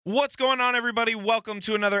What's going on, everybody? Welcome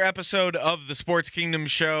to another episode of the Sports Kingdom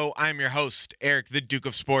Show. I'm your host, Eric, the Duke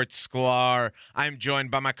of Sports Sklar. I'm joined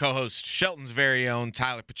by my co-host, Shelton's very own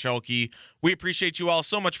Tyler Pacholke. We appreciate you all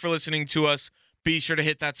so much for listening to us. Be sure to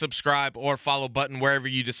hit that subscribe or follow button wherever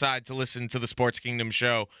you decide to listen to the Sports Kingdom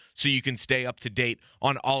Show so you can stay up to date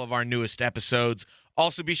on all of our newest episodes.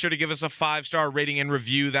 Also, be sure to give us a 5-star rating and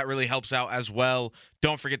review. That really helps out as well.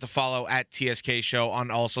 Don't forget to follow at TSK Show on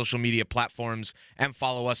all social media platforms and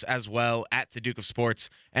follow us as well at The Duke of Sports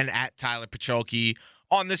and at Tyler Pacholke.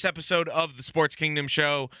 On this episode of the Sports Kingdom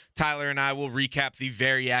Show, Tyler and I will recap the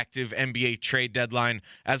very active NBA trade deadline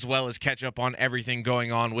as well as catch up on everything going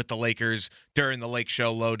on with the Lakers during the Lake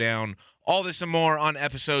Show Lowdown. All this and more on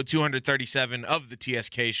episode 237 of the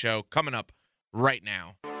TSK Show coming up right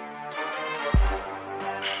now.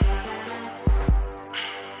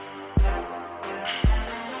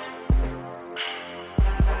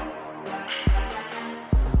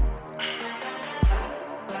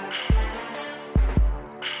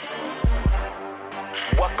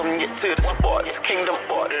 Welcome you to the Sports Kingdom.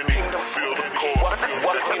 Welcome you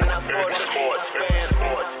sports fans.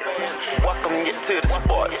 Welcome you to the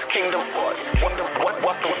Sports Kingdom.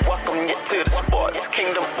 Welcome you to the Sports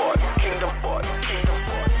Kingdom.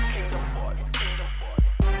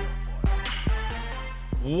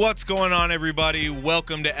 What's going on, everybody?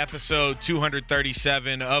 Welcome to episode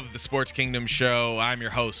 237 of the Sports Kingdom Show. I'm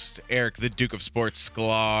your host, Eric, the Duke of Sports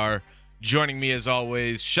Sklar. Joining me, as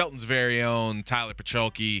always, Shelton's very own Tyler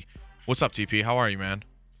Pacholke. What's up, TP? How are you, man?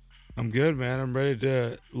 I'm good, man. I'm ready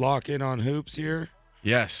to lock in on hoops here.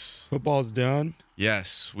 Yes. Football's done.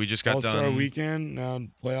 Yes. We just got done. All-Star weekend, now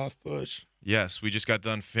playoff push. Yes. We just got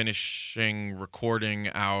done recording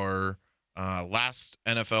our last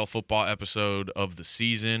NFL football episode of the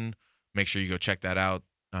season. Make sure you go check that out.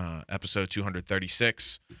 Episode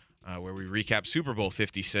 236, where we recap Super Bowl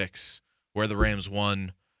 56, where the Rams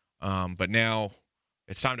won. But now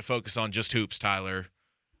it's time to focus on just hoops, Tyler.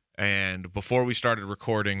 And before we started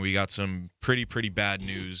recording, we got some pretty bad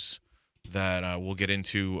news that we'll get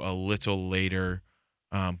into a little later.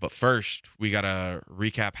 But first, we got to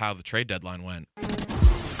recap how the trade deadline went.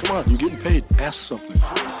 Come on, you're getting paid. Ask something.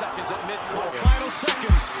 3 seconds at midcourt. Final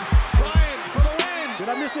seconds. Bryant for the win. Did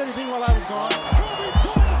I miss anything while I was gone? Kobe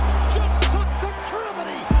Bryant just sucked the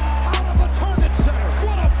gravity out of the Target Center.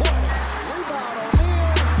 What a play. Rebound O'Neal.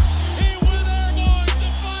 He went airborne,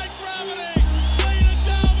 defied gravity, laid it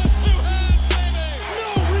down with 2 hands, baby. No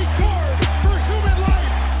regard for human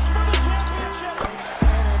life. For the championship.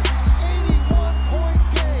 And an 81-point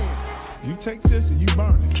game. You take this and you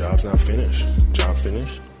burn it. Job's not finished. Job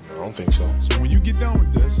finished? I don't think so. So when you get done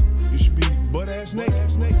with this, you should be butt-ass naked.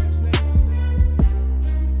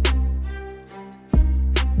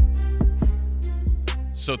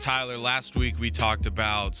 So, Tyler, last week we talked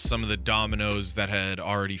about some of the dominoes that had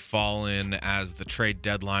already fallen as the trade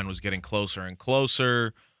deadline was getting closer and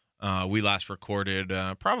closer. We last recorded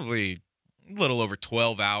probably a little over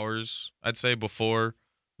 12 hours, I'd say, before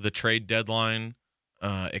the trade deadline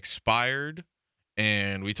expired.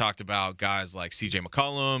 And we talked about guys like C.J.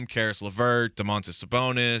 McCollum, Karis LeVert, Domantas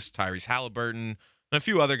Sabonis, Tyrese Halliburton, and a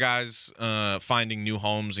few other guys finding new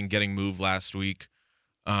homes and getting moved last week.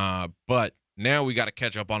 But now we got to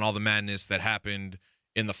catch up on all the madness that happened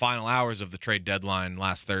in the final hours of the trade deadline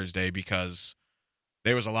last Thursday because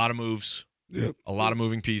there was a lot of moves, a lot of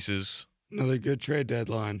moving pieces. Another good trade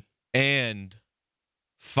deadline. And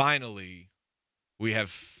finally, we have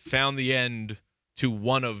found the end to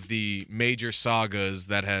one of the major sagas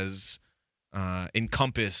that has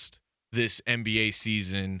encompassed this NBA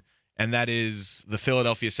season, and that is the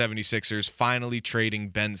Philadelphia 76ers finally trading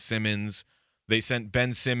Ben Simmons. They sent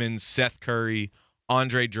Ben Simmons, Seth Curry,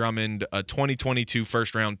 Andre Drummond, a 2022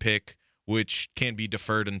 first-round pick, which can be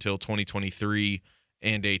deferred until 2023,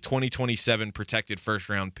 and a 2027 protected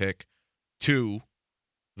first-round pick to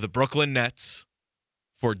the Brooklyn Nets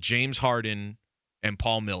for James Harden and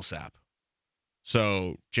Paul Millsap.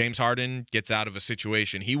 So James Harden gets out of a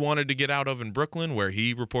situation he wanted to get out of in Brooklyn where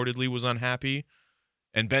he reportedly was unhappy.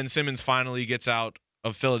 And Ben Simmons finally gets out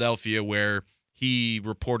of Philadelphia where he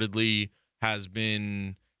reportedly has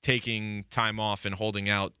been taking time off and holding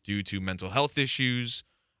out due to mental health issues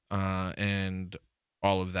and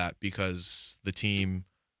all of that because the team,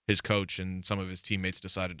 his coach, and some of his teammates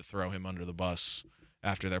decided to throw him under the bus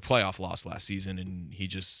after their playoff loss last season. And he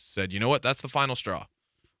just said, you know what, that's the final straw.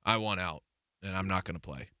 I want out. And I'm not going to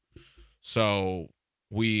play. So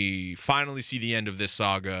we finally see the end of this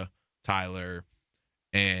saga, Tyler.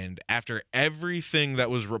 And after everything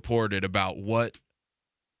that was reported about what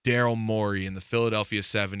Daryl Morey and the Philadelphia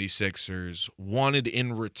 76ers wanted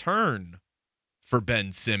in return for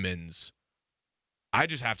Ben Simmons. I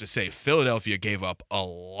just have to say Philadelphia gave up a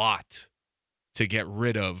lot to get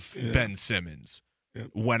rid of Ben Simmons.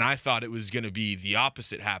 When I thought it was going to be the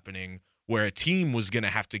opposite happening, where a team was going to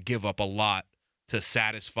have to give up a lot to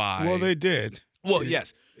satisfy. Well, they did. Well,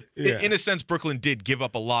 yes. In a sense, Brooklyn did give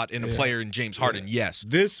up a lot in a player in James Harden, yes.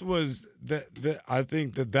 This was I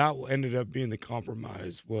think that ended up being the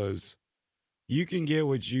compromise was you can get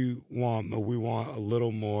what you want, but we want a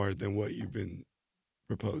little more than what you've been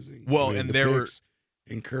proposing. Well, and there were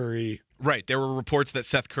in Curry. Right. There were reports that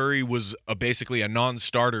Seth Curry was basically a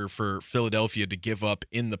non-starter for Philadelphia to give up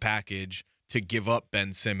in the package to give up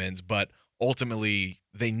Ben Simmons, but ultimately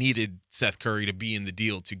they needed Seth Curry to be in the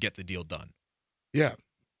deal to get the deal done. Yeah.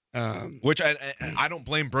 Which I don't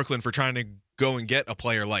blame Brooklyn for trying to go and get a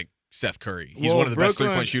player like Seth Curry. He's one of the best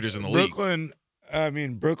three-point shooters in the league.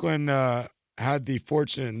 Brooklyn had the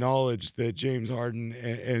fortunate knowledge that James Harden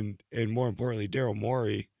and more importantly Daryl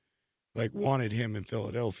Morey wanted him in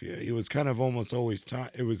Philadelphia. It was kind of almost always time.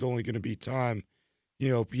 It was only going to be time.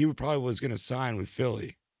 He probably was going to sign with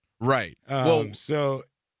Philly. Right.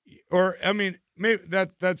 Maybe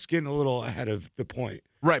that's getting a little ahead of the point.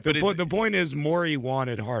 Right. The point is Morey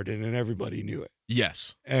wanted Harden, and everybody knew it.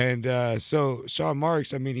 Yes. And so Sean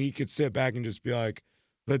Marks, he could sit back and just be like,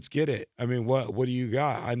 "Let's get it." What do you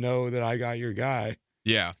got? I know that I got your guy.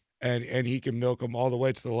 Yeah. And he can milk him all the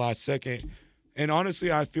way to the last second. And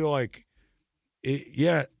honestly, I feel like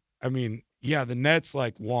the Nets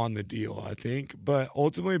won the deal, I think, but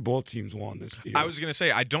ultimately both teams won this deal. I was going to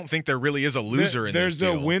say, I don't think there really is a loser in this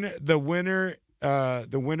deal. There's a winner.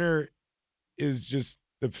 The winner is just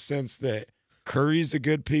the sense that Curry's a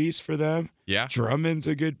good piece for them. Yeah. Drummond's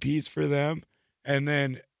a good piece for them. And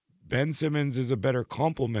then Ben Simmons is a better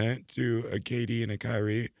complement to a KD and a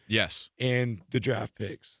Kyrie. Yes. And the draft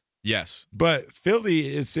picks. Yes. But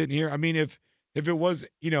Philly is sitting here. If it was,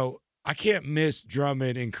 I can't miss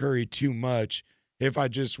Drummond and Curry too much if I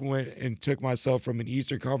just went and took myself from an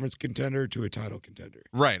Eastern Conference contender to a title contender.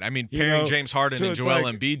 Right. Pairing James Harden and Joel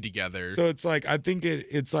Embiid together. So it's I think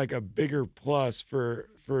it's a bigger plus for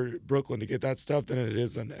Brooklyn to get that stuff than it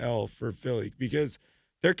is an L for Philly because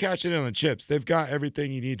they're catching in on the chips. They've got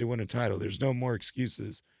everything you need to win a title. There's no more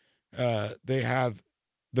excuses. They have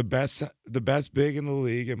the best big in the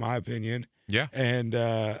league, in my opinion. Yeah. And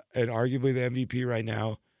arguably the MVP right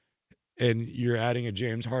now. And you're adding a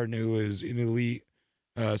James Harden who is an elite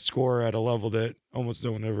scorer at a level that almost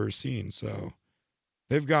no one ever seen. So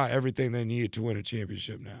they've got everything they need to win a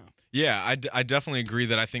championship now. Yeah, I definitely agree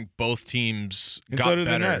that I think both teams and got so do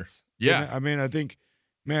better. The Nets. Yeah. I think,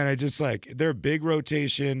 I just their big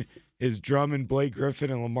rotation is Drummond, Blake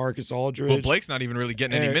Griffin, and LaMarcus Aldridge. Well, Blake's not even really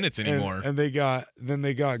getting any minutes anymore. And they got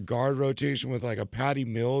guard rotation with a Patty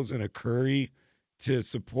Mills and a Curry to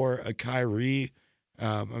support a Kyrie.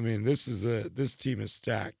 This team is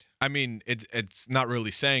stacked. It's not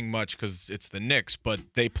really saying much because it's the Knicks, but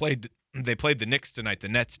they played the Knicks tonight. The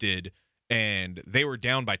Nets did, and they were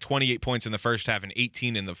down by 28 points in the first half and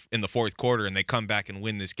 18 in the fourth quarter, and they come back and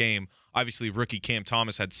win this game. Obviously, rookie Cam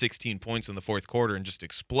Thomas had 16 points in the fourth quarter and just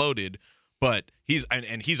exploded. But he's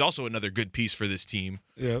also another good piece for this team.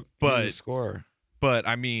 Yep, but he's a scorer. But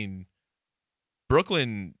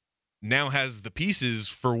Brooklyn now has the pieces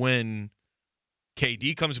for when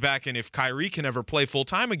KD comes back, and if Kyrie can ever play full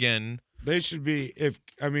time again, they should be.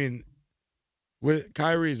 With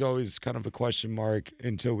Kyrie's always kind of a question mark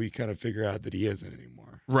until we kind of figure out that he isn't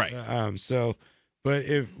anymore. Right. But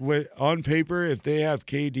on paper, if they have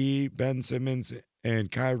KD, Ben Simmons,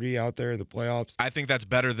 and Kyrie out there in the playoffs, I think that's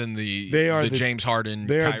better than the James Harden,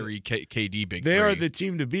 Kyrie, KD big three. They are the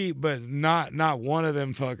team to beat, but not one of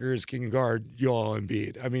them fuckers can guard Joel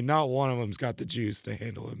Embiid. Not one of them's got the juice to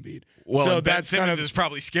handle Embiid. Well, so Ben Simmons is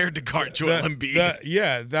probably scared to guard Joel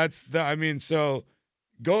Embiid. So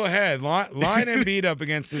go ahead, line Embiid up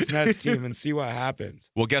against this Nets team and see what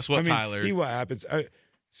happens. Well, guess what, Tyler? See what happens.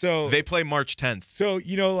 So they play March 10th. So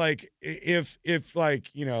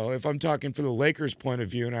if I'm talking for the Lakers' point of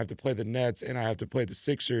view, and I have to play the Nets and I have to play the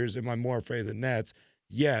Sixers, am I more afraid of the Nets?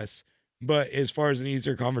 Yes, but as far as an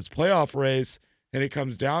Eastern Conference playoff race, and it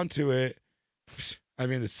comes down to it,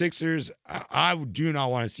 the Sixers. I do not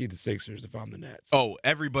want to see the Sixers if I'm the Nets. Oh,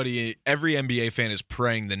 every NBA fan is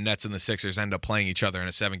praying the Nets and the Sixers end up playing each other in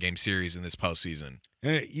a 7-game series in this postseason,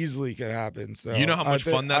 and it easily could happen. So you know how much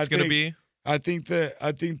fun that's going to be. I think that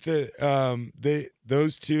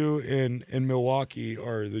those two in Milwaukee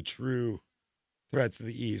are the true threats of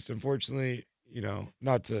the East. Unfortunately,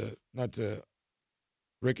 not to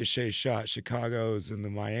ricochet shot Chicago's and the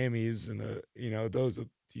Miami's and the those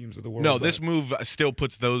teams of the world. No, but this move still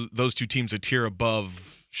puts those two teams a tier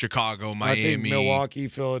above Chicago, Miami. I think Milwaukee,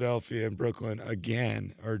 Philadelphia, and Brooklyn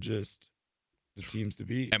again are just the teams to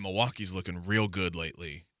beat. And Milwaukee's looking real good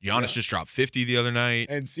lately. Giannis just dropped 50 the other night.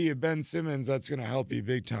 And see, Ben Simmons, that's going to help you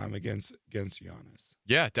big time against Giannis.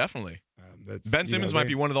 Yeah, definitely. That's, Ben Simmons might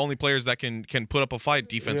be one of the only players that can put up a fight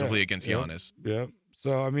defensively against Giannis. Yeah.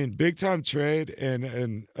 So, I mean, big time trade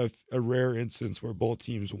and a rare instance where both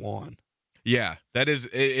teams won. Yeah, that is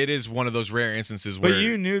it is one of those rare instances where. But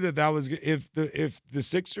you knew that was if the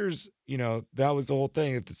Sixers, that was the whole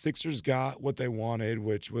thing. If the Sixers got what they wanted,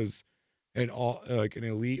 which was an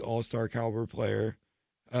elite all-star caliber player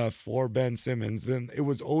for Ben Simmons, then it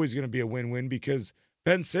was always going to be a win-win because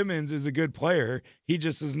Ben Simmons is a good player. He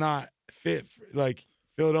just is not fit.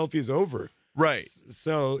 Philadelphia's over. Right.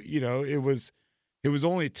 So, it was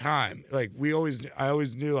only time. I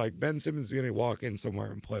always knew Ben Simmons is going to walk in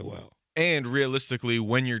somewhere and play well. And realistically,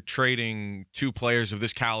 when you're trading two players of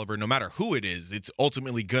this caliber, no matter who it is, it's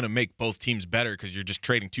ultimately going to make both teams better because you're just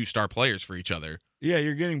trading two star players for each other. Yeah,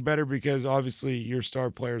 you're getting better because obviously your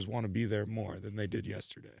star players want to be there more than they did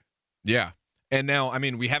yesterday. Yeah. And now, I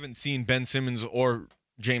mean, we haven't seen Ben Simmons or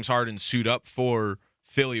James Harden suit up for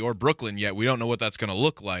Philly or Brooklyn yet. We don't know what that's going to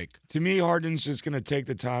look like. To me, Harden's just going to take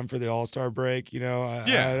the time for the All-Star break.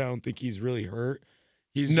 I don't think he's really hurt.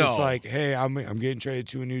 He's just like, hey, I'm getting traded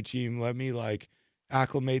to a new team. Let me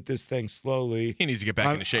acclimate this thing slowly. He needs to get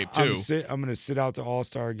back into shape too. I'm going to sit out the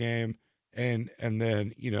All-Star game. And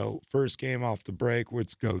then, first game off the break where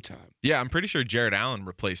it's go time. Yeah, I'm pretty sure Jared Allen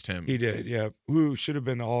replaced him. He did, yeah. Who should have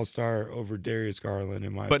been the All-Star over Darius Garland,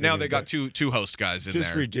 in my opinion. But now they got two host guys in there.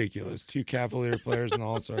 Just ridiculous. Two Cavalier players in the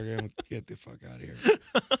All-Star game. Get the fuck out of here.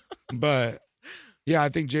 But, yeah, I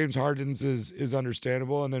think James Harden's is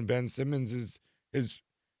understandable. And then Ben Simmons is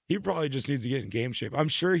he probably just needs to get in game shape. I'm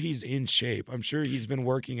sure he's in shape. I'm sure he's been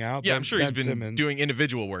working out. Yeah, I'm sure he's been doing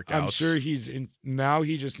individual workouts. I'm sure he's in. Now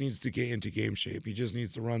he just needs to get into game shape. He just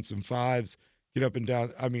needs to run some fives, get up and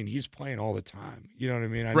down. I mean, he's playing all the time. You know what I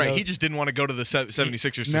mean? Right. He just didn't want to go to the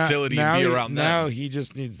 76ers facility and be around them. Now he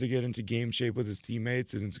just needs to get into game shape with his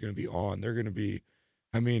teammates, and it's going to be on. They're going to be,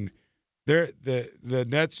 I mean, the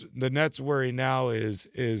Nets worry now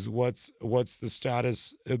is what's the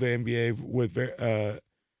status of the NBA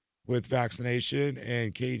with vaccination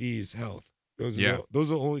and KD's health. Those are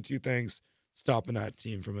the only two things stopping that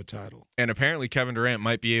team from a title. And apparently Kevin Durant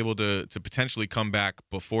might be able to potentially come back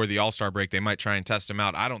before the All-Star break. They might try and test him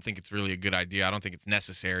out. I don't think it's really a good idea. I don't think it's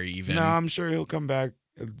necessary even. No, I'm sure he'll come back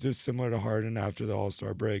just similar to Harden after the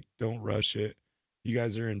All-Star break. Don't rush it. You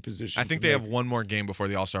guys are in position. I think they have one more game before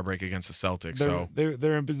the All-Star break against the Celtics.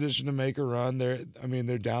 They're in position to make a run. They're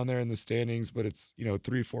down there in the standings, but it's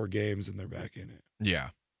 3-4 games and they're back in it. Yeah.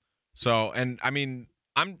 So, and I mean,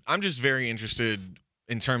 I'm just very interested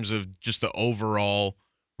in terms of just the overall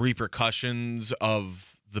repercussions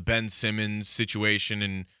of the Ben Simmons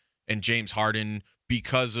situation and James Harden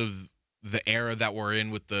because of the era that we're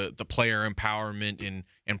in with the player empowerment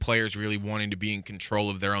and players really wanting to be in control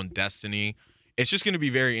of their own destiny. It's just going to be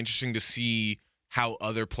very interesting to see how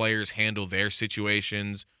other players handle their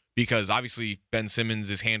situations because obviously Ben Simmons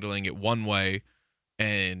is handling it one way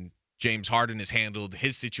and James Harden has handled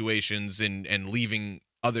his situations and leaving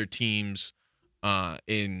other teams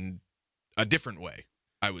in a different way,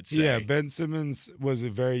 I would say. Yeah, Ben Simmons was a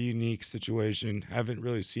very unique situation. Haven't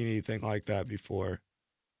really seen anything like that before.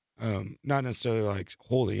 Not necessarily like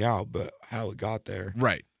holding out, but how it got there.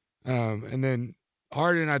 Right. And then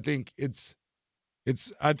Harden, I think it's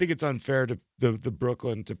unfair to the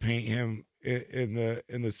Brooklyn to paint him in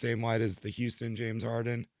the same light as the Houston James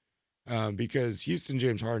Harden. Because Houston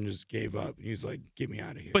James Harden just gave up and he was like, "Get me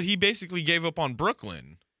out of here." But he basically gave up on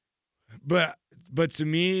Brooklyn. But to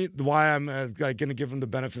me, why I'm going to give him the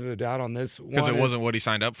benefit of the doubt on this because it wasn't what he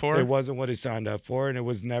signed up for. It wasn't what he signed up for, and it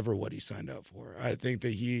was never what he signed up for. I think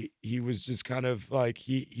that he was just kind of like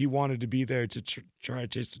he wanted to be there to try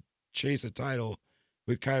to chase a title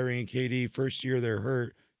with Kyrie and KD. First year they're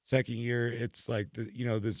hurt. Second year it's like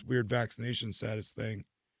this weird vaccination status thing,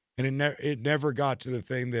 and it never got to the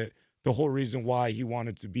thing that. The whole reason why he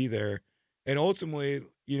wanted to be there. And ultimately,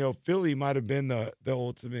 Philly might have been the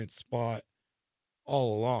ultimate spot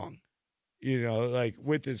all along,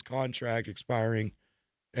 with his contract expiring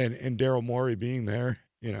and Daryl Morey being there,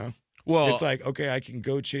 Well, it's like, okay, I can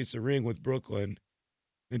go chase a ring with Brooklyn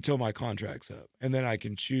until my contract's up. And then I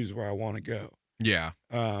can choose where I want to go. Yeah,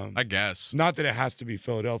 I guess. Not that it has to be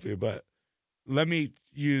Philadelphia, but let me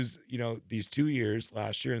use, these 2 years,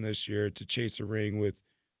 last year and this year, to chase a ring with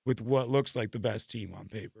what looks like the best team on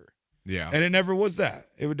paper. Yeah. And it never was that.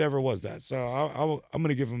 It never was that. So I'm going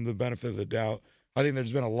to give him the benefit of the doubt. I think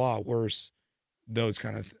there's been a lot worse those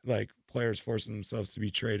kind of like players forcing themselves to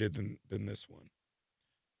be traded than this one.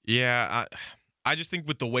 Yeah, I just think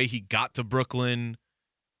with the way he got to Brooklyn,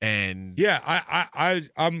 and Yeah,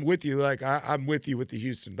 I'm with you. Like I'm with you with the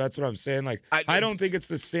Houston. That's what I'm saying. Like I don't think it's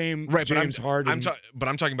the same right, James Harden. But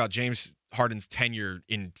I'm talking about James Harden's tenure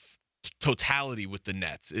in totality with the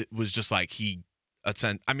Nets. It was just like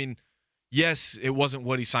I mean, yes, it wasn't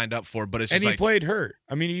what he signed up for, but it's just and he played hurt.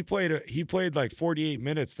 I mean, he played like 48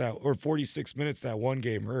 minutes or 46 minutes that one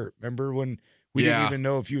game hurt. Remember when we didn't even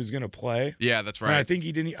know if he was going to play? Yeah, that's right. And I think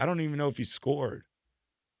he didn't. I don't even know if he scored,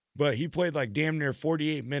 but he played like damn near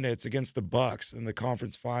 48 minutes against the Bucks in the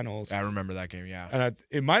conference finals. I remember that game. Yeah, and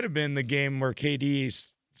it might have been the game where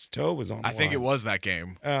KD's toe was on. I think it was that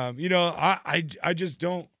game. I just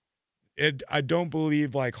don't. I don't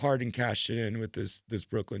believe like Harden cashed it in with this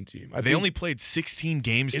Brooklyn team. They only played 16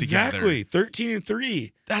 games together. Exactly,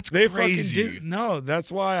 13-3. That's they crazy. Fucking no, that's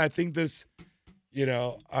why I think this.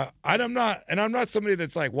 I'm not somebody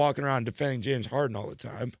that's like walking around defending James Harden all the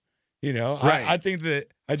time. Right.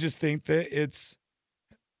 I just think that it's.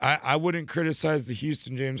 I wouldn't criticize the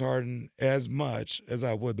Houston James Harden as much as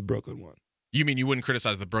I would the Brooklyn one. You mean you wouldn't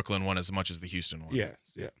criticize the Brooklyn one as much as the Houston one? Yes,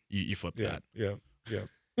 yeah. You flipped that. Yeah.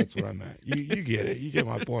 That's what I meant. You get it. You get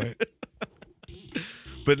my point.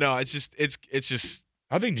 But no, it's just.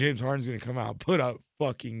 I think James Harden's going to come out and put up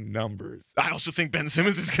fucking numbers. I also think Ben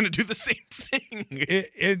Simmons is going to do the same thing.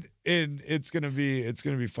 It's going to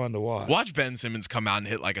be fun to watch. Watch Ben Simmons come out and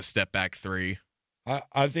hit like a step back three.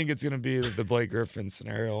 I think it's going to be the Blake Griffin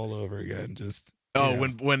scenario all over again. Just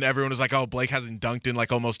when everyone was like, "Oh, Blake hasn't dunked in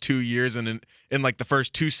like almost 2 years," and in like the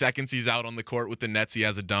first 2 seconds he's out on the court with the Nets, he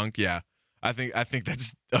has a dunk. Yeah, I think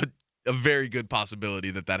that's a very good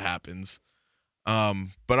possibility that happens. But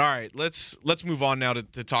all right, let's move on now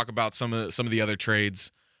to talk about some of the other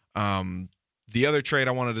trades. The other trade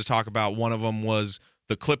I wanted to talk about, one of them was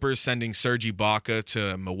the Clippers sending Serge Ibaka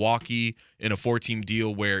to Milwaukee in a 4-team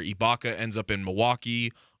deal where Ibaka ends up in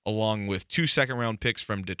Milwaukee along with 2 second-round picks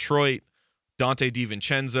from Detroit. Dante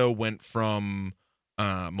DiVincenzo went from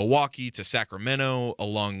Milwaukee to Sacramento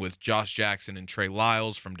along with Josh Jackson and Trey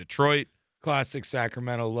Lyles from Detroit. Classic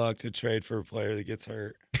Sacramento luck to trade for a player that gets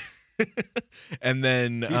hurt. And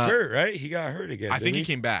then he's hurt, right? He got hurt again. I think he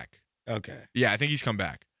came back. Okay. Yeah, I think he's come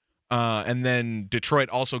back. And then Detroit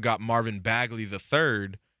also got Marvin Bagley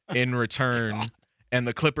III in return, and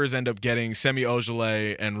the Clippers end up getting Semi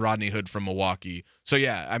Ojeleye and Rodney Hood from Milwaukee. So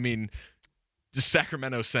yeah, I mean,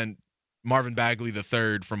 Sacramento sent Marvin Bagley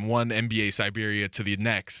III from one NBA Siberia to the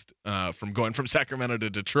next, from going from Sacramento to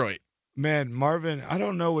Detroit. Man, Marvin, I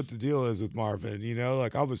don't know what the deal is with Marvin.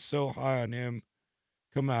 Like I was so high on him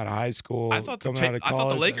coming out of high school. I thought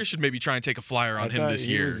the Lakers should maybe try and take a flyer on him this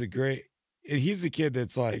year. He's a kid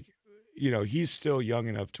that's like, he's still young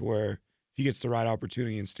enough to where if he gets the right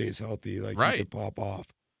opportunity and stays healthy, like he could pop off.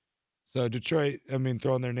 So Detroit, I mean,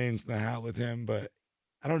 throwing their names in the hat with him, but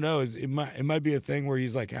I don't know. It might be a thing where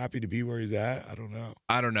he's like happy to be where he's at. I don't know.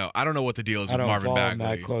 I don't know what the deal is with Marvin Bagley. I don't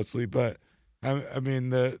follow him that closely, but I mean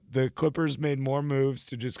the Clippers made more moves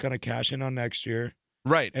to just kind of cash in on next year.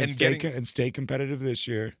 Right, and stay competitive this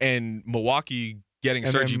year. And Milwaukee getting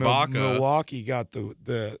Serge Ibaka. Milwaukee got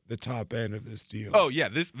the top end of this deal. Oh yeah,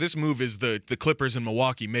 this move is the Clippers and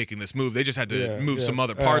Milwaukee making this move. They just had to move some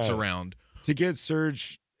other parts around. To get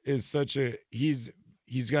Serge is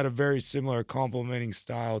he's got a very similar complementing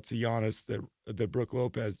style to Giannis that Brook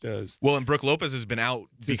Lopez does. Well, and Brook Lopez has been out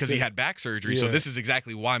because he had back surgery, so this is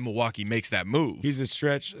exactly why Milwaukee makes that move. He's a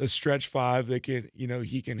stretch five that can,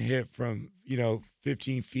 he can hit from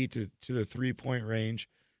 15 feet to the 3-point range.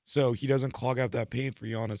 So he doesn't clog up that paint for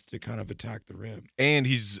Giannis to kind of attack the rim. And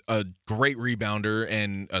he's a great rebounder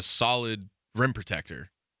and a solid rim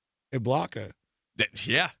protector. Ibaka.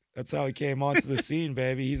 Yeah. That's how he came onto the scene,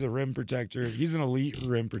 baby. He's a rim protector. He's an elite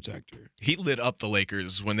rim protector. He lit up the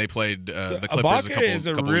Lakers when they played the Clippers Ibaka is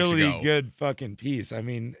a really weeks ago. Good fucking piece. I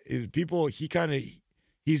mean,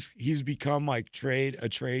 he's become like a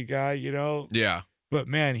trade guy, Yeah. But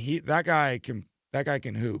man, that guy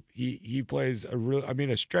can hoop. He plays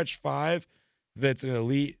a stretch five that's an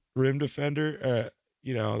elite rim defender.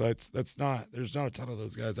 There's not a ton of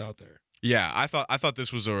those guys out there. Yeah, I thought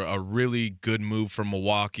this was a really good move from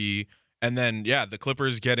Milwaukee. And then the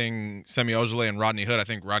Clippers getting Semi Ojeleye and Rodney Hood. I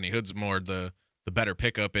think Rodney Hood's more the better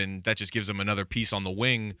pickup, and that just gives them another piece on the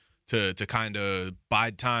wing to kind of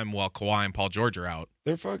bide time while Kawhi and Paul George are out.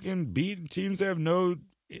 They're fucking beating teams they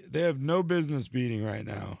have no business beating right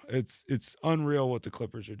now. It's unreal what the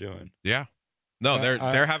Clippers are doing. Yeah. No,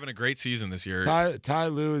 they're having a great season this year. Ty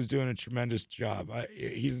Lue is doing a tremendous job.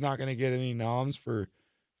 He's not going to get any noms for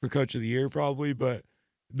for Coach of the Year probably, but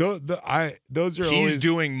those are He's always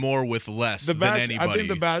doing more with less the than best. anybody. I think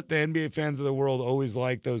the NBA fans of the world always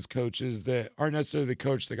like those coaches that aren't necessarily the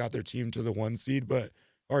coach that got their team to the 1 seed, but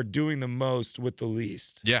are doing the most with the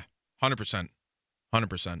least. Yeah, 100%.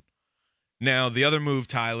 100%. Now, the other move,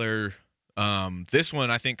 Tyler, this one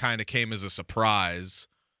I think kind of came as a surprise.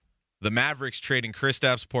 The Mavericks trading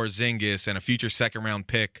Kristaps Porzingis and a future second-round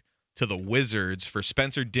pick to the Wizards for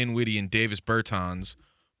Spencer Dinwiddie and Davis Bertans.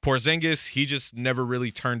 Porzingis, he just never really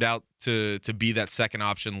turned out to be that second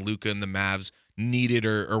option Luka and the Mavs needed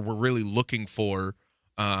or were really looking for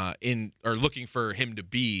looking for him to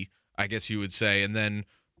be, I guess you would say. And then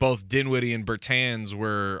both Dinwiddie and Bertans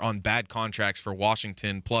were on bad contracts for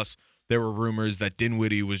Washington. Plus, there were rumors that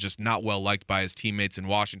Dinwiddie was just not well liked by his teammates in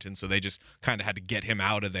Washington, so they just kind of had to get him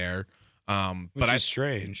out of there. Which is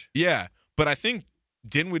strange. Yeah, but I think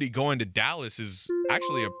Dinwiddie going to Dallas is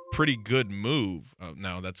actually a pretty good move. Oh,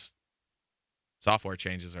 no, that's software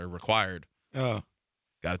changes are required. Oh,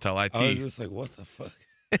 Got to tell IT. I was just like, what the fuck?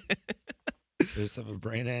 Did I just have a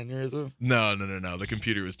brain aneurysm? No. The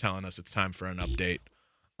computer was telling us it's time for an update.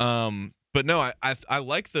 But no, I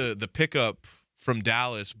like the pickup from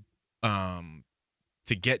Dallas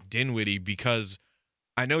to get Dinwiddie because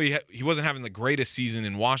I know he wasn't having the greatest season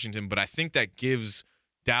in Washington, but I think that gives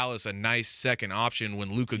Dallas a nice second option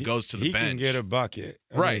when Luka goes to the bench. He can get a bucket.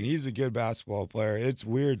 I mean, he's a good basketball player. It's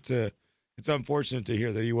unfortunate to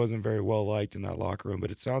hear that he wasn't very well liked in that locker room,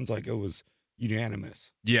 but it sounds like it was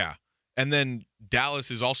unanimous. Yeah. And then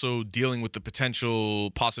Dallas is also dealing with the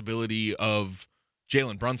potential possibility of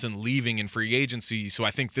Jalen Brunson leaving in free agency. So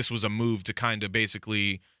I think this was a move to kind of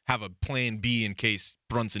basically have a plan B in case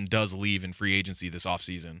Brunson does leave in free agency this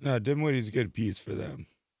offseason. No, Dinwiddie's a good piece for them.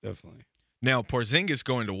 Definitely. Now, Porzingis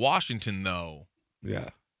going to Washington, though. Yeah.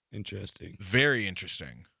 Interesting. Very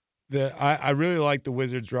interesting. I really like the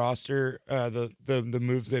Wizards roster, the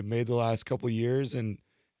moves they've made the last couple of years. And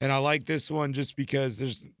I like this one just because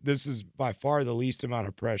this is by far the least amount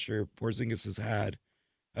of pressure Porzingis has had.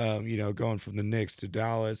 Going from the Knicks to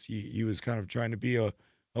Dallas, he was kind of trying to be a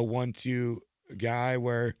 1-2 guy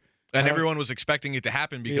where, and everyone was expecting it to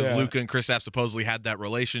happen because Luka and Kristaps supposedly had that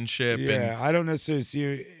relationship. Yeah, I don't necessarily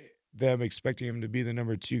see them expecting him to be the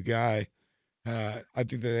number 2 guy. I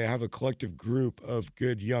think that they have a collective group of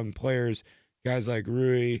good young players, guys like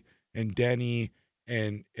Rui and Denny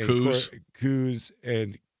and Kuz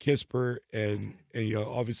and Kisper and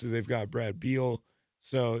obviously they've got Brad Beal.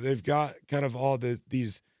 So they've got kind of all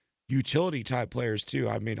these utility type players too.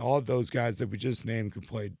 I mean, all of those guys that we just named can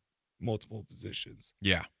play multiple positions.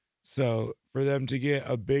 Yeah. So for them to get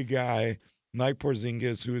a big guy like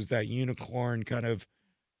Porzingis, who is that unicorn kind of,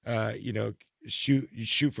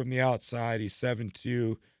 shoot from the outside, he's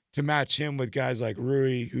 7'2", to match him with guys like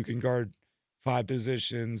Rui, who can guard 5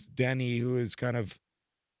 positions, Denny, who is kind of,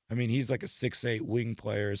 I mean, he's like a 6'8" wing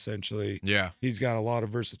player, essentially. Yeah. He's got a lot of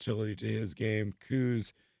versatility to his game.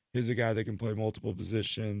 Kuz is a guy that can play multiple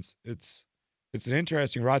positions. It's an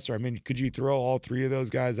interesting roster. I mean, could you throw all 3 of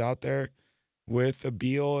those guys out there with a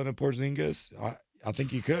Beal and a Porzingis? I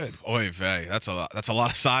think you could. Oy vey, that's a lot. That's a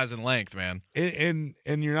lot of size and length, man. And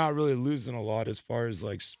you're not really losing a lot as far as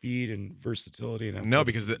like speed and versatility. And no,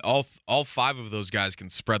 because all 5 of those guys can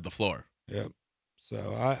spread the floor. Yep.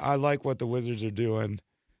 So I like what the Wizards are doing.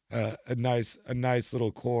 A nice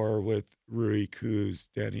little core with Rui, Kuz,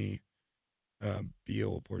 Denny,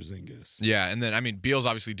 Beal, Porzingis. Yeah, and then I mean Beal's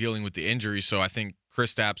obviously dealing with the injury, so I think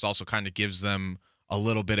Kristaps also kind of gives them a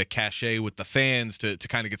little bit of cachet with the fans to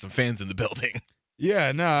kind of get some fans in the building.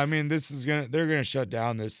 Yeah, no, I mean they're gonna shut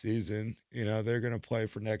down this season. They're gonna play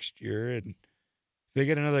for next year, and if they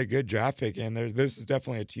get another good draft pick in there, this is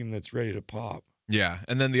definitely a team that's ready to pop. Yeah,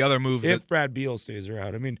 and then the other move if Brad Beal stays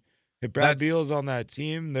around. I mean, if Brad Beal's on that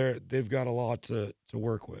team, they've got a lot to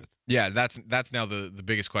work with. Yeah, that's now the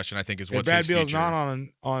biggest question I think is what's if Brad his Beal's future? not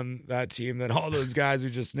on that team, then all those guys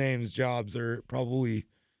who just named jobs are probably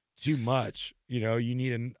too much. You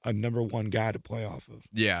need a number 1 guy to play off of.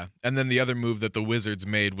 Yeah, and then the other move that the Wizards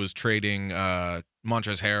made was trading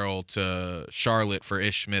Montrezl Harrell to Charlotte for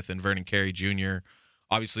Ish Smith and Vernon Carey Jr.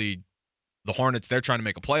 Obviously, the Hornets, they're trying to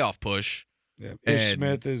make a playoff push. Yeah, Ish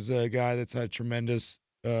Smith is a guy that's had tremendous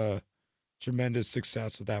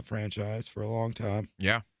success with that franchise for a long time.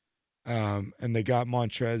 Yeah. And they got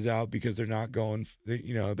Montrez out because they're not going.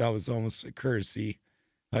 That was almost a courtesy.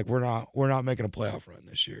 Like we're not making a playoff run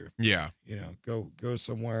this year. Yeah. Go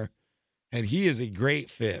somewhere. And he is a great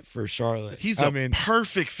fit for Charlotte. He's a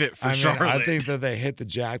perfect fit for Charlotte. I think that they hit the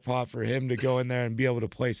jackpot for him to go in there and be able to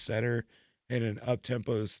play center in an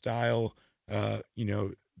up-tempo style,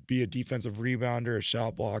 be a defensive rebounder, a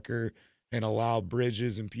shot blocker, and allow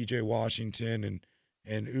Bridges and PJ Washington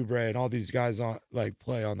and Oubre and all these guys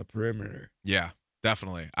play on the perimeter. Yeah,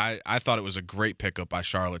 definitely. I thought it was a great pickup by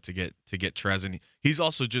Charlotte to get Trez, and he's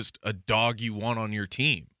also just a dog you want on your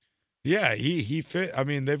team. Yeah, he fit. I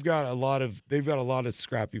mean, they've got a lot of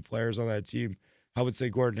scrappy players on that team. I would say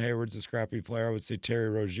Gordon Hayward's a scrappy player. I would say Terry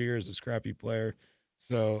Rozier is a scrappy player.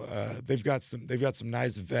 So they've got some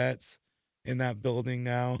nice vets in that building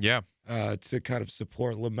now. Yeah. To kind of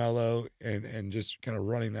support LaMelo and just kind of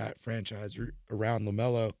running that franchise around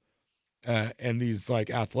LaMelo. And these like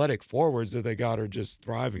athletic forwards that they got are just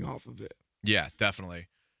thriving off of it. Yeah, definitely.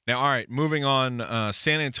 Now, all right, moving on.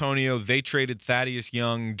 San Antonio, they traded Thaddeus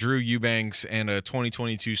Young, Drew Eubanks, and a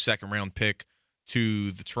 2022 second-round pick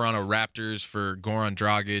to the Toronto Raptors for Goran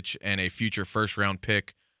Dragic and a future first-round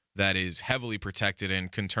pick that is heavily protected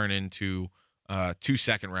and can turn into 2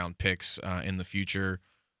 second-round picks in the future.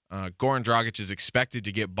 Goran Dragic is expected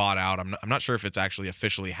to get bought out. I'm not sure if it's actually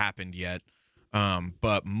officially happened yet,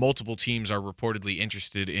 but multiple teams are reportedly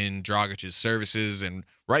interested in Dragic's services, and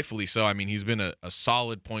rightfully so. I mean, he's been a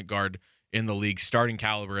solid point guard in the league, starting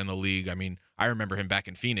caliber in the league. I mean, I remember him back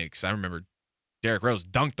in Phoenix. I remember Derrick Rose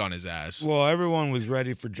dunked on his ass. Well, everyone was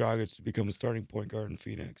ready for Dragic to become a starting point guard in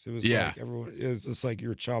Phoenix. It was Yeah. like it was just like you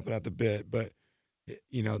were chomping at the bit. But,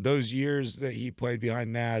 those years that he played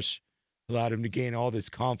behind Nash allowed him to gain all this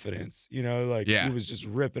confidence. He was just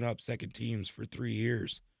ripping up second teams for 3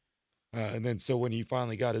 years. And then so when he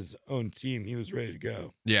finally got his own team, he was ready to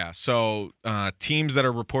go. Yeah, so teams that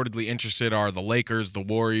are reportedly interested are the Lakers, the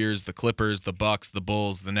Warriors, the Clippers, the Bucks, the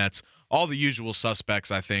Bulls, the Nets, all the usual suspects,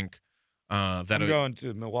 I think. I'm going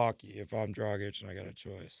to Milwaukee if I'm Dragic and I got a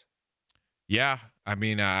choice. Yeah, I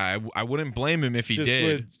mean, I wouldn't blame him if he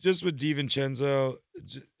did. Just with DiVincenzo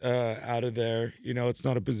out of there, it's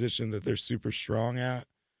not a position that they're super strong at.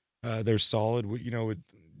 They're solid, with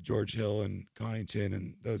George Hill and Connaughton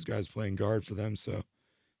and those guys playing guard for them. So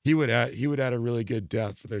he would add a really good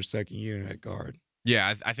depth for their second unit at guard.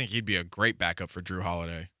 Yeah, I think he'd be a great backup for Drew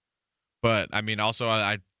Holiday. But I mean, also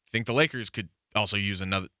I think the Lakers could also use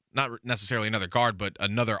another, not necessarily another guard, but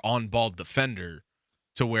another on-ball defender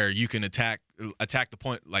to where you can attack the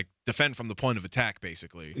point, like defend from the point of attack,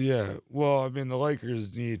 basically. Yeah. Well, I mean, the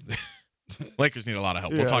Lakers need a lot of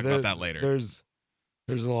help. We'll talk about that later.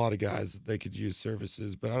 There's a lot of guys that they could use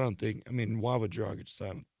services, but I don't think. I mean, why would Dragic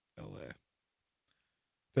sign with LA?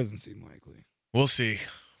 Doesn't seem likely. We'll see.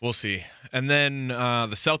 And then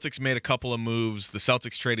the Celtics made a couple of moves. The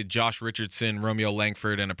Celtics traded Josh Richardson, Romeo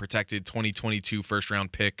Langford, and a protected 2022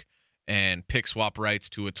 first-round pick and pick swap rights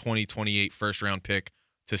to a 2028 first-round pick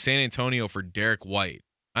to San Antonio for Derek White.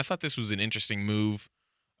 I thought this was an interesting move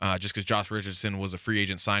just because Josh Richardson was a free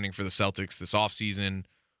agent signing for the Celtics this offseason,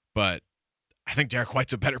 but I think Derek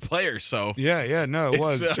White's a better player. So yeah, no, it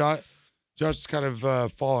was. Josh's kind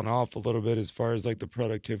of fallen off a little bit as far as like the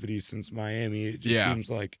productivity since Miami. It just seems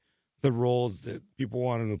like the roles that people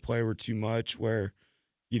wanted him to play were too much, where,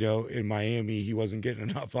 in Miami, he wasn't getting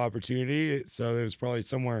enough opportunity. So it was probably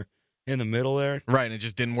somewhere in the middle there. Right, and it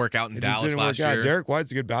just didn't work out in Dallas last year. Derek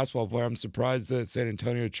White's a good basketball player. I'm surprised that San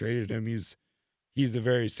Antonio traded him. He's a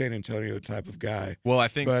very San Antonio type of guy. Well, I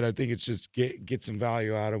think it's just get some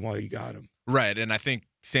value out of him while you got him. Right, and I think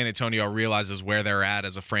San Antonio realizes where they're at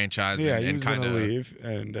as a franchise. Yeah, and was going to leave,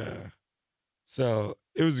 and so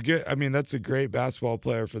it was good. I mean, that's a great basketball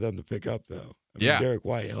player for them to pick up, though. Derek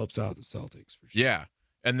White helps out the Celtics for sure. Yeah,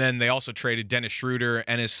 and then they also traded Dennis Schroeder,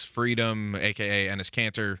 Ennis Freedom, a.k.a. Ennis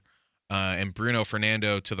Cantor, and Bruno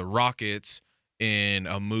Fernando to the Rockets in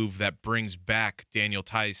a move that brings back Daniel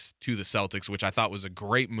Tice to the Celtics, which I thought was a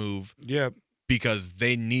great move. Yeah. Because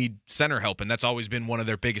they need center help, and that's always been one of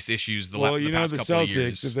their biggest issues the past the couple Celtics, of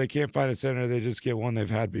years. If they can't find a center, they just get one they've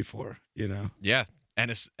had before, Yeah.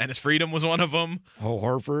 Ennis Freedom was one of them. Oh,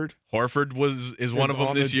 Horford is one of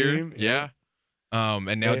them this year. Team. Yeah.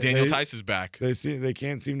 And now Daniel Tice is back. They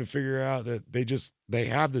can't seem to figure out that they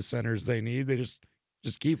have the centers they need. They just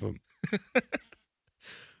keep them.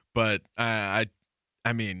 But I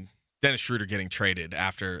mean, Dennis Schroeder getting traded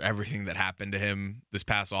after everything that happened to him this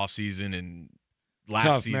past offseason and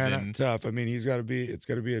last season. Man, tough. I mean, it's got to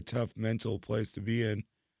be a tough mental place to be in,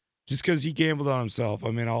 just because he gambled on himself.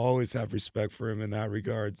 I mean, I'll always have respect for him in that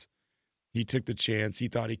regards. He took the chance. He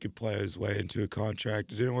thought he could play his way into a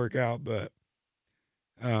contract. It didn't work out, but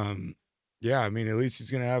yeah, I mean, at least he's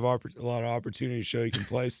going to have a lot of opportunity to show he can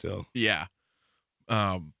play still. Yeah.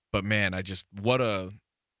 But man, what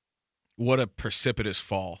a precipitous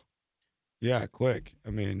fall. Yeah, quick.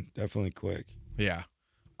 I mean, definitely quick. Yeah.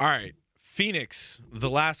 All right. Phoenix, the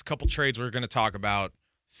last couple trades we're going to talk about.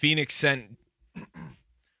 Phoenix sent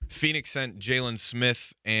Phoenix sent Jalen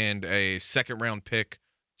Smith and a second-round pick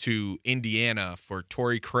to Indiana for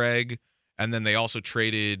Torrey Craig, and then they also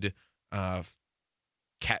traded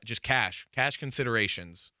just cash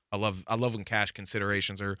considerations. I love when cash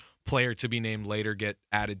considerations or player to be named later get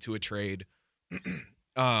added to a trade.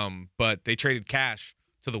 But they traded cash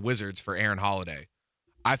to the Wizards for Aaron Holiday.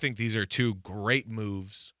 I think these are two great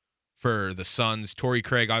moves for the Suns. Torrey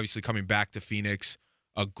Craig obviously coming back to Phoenix,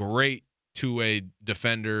 a great two-way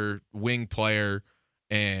defender, wing player,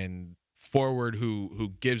 and forward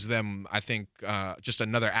who gives them, I think, just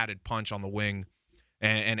another added punch on the wing.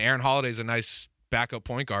 And Aaron Holiday is a nice backup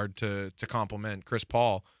point guard to complement Chris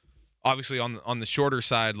Paul. Obviously on the shorter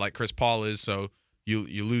side like Chris Paul is, so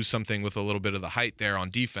you lose something with a little bit of the height there on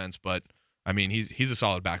defense, but I mean he's a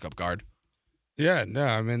solid backup guard. Yeah, no,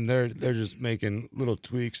 I mean they're just making little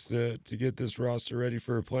tweaks to get this roster ready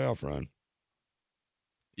for a playoff run.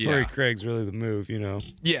 Yeah. Torrey Craig's really the move, you know.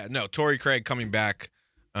 Yeah, no, Torrey Craig coming back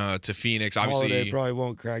to Phoenix. Obviously, Holiday probably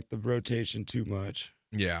won't crack the rotation too much.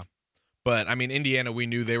 Yeah, but I mean Indiana, we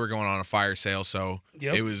knew they were going on a fire sale, so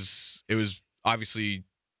Yep. it was obviously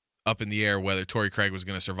up in the air whether Torrey Craig was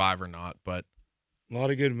going to survive or not. But A lot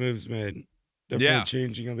of good moves made. Definitely Yeah.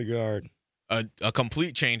 changing of the guard. a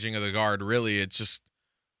complete changing of the guard, really. It's just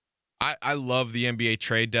I love the NBA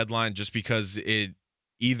trade deadline just because it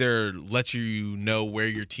either lets you know where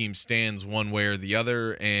your team stands one way or the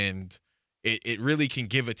other, and it really can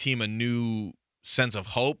give a team a new sense of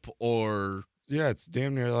hope or Yeah, it's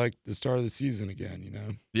damn near like the start of the season again, you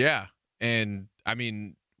know. yeah. And I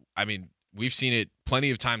mean we've seen it plenty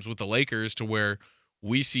of times with the Lakers to where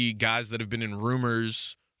we see guys that have been in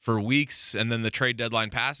rumors for weeks and then the trade deadline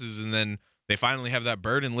passes and then they finally have that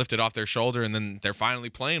burden lifted off their shoulder and then they're finally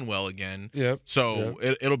playing well again. Yep. So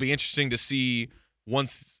it'll be interesting to see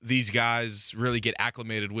once these guys really get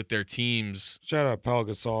acclimated with their teams. Shout out Pau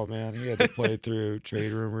Gasol, man. He had to play through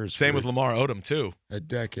trade rumors. Same for with Lamar Odom too. a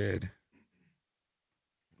decade.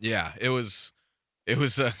 Yeah, it was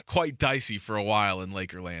quite dicey for a while in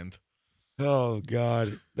Lakerland. Oh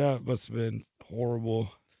God, that must have been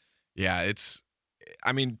horrible. Yeah,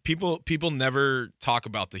 I mean, people never talk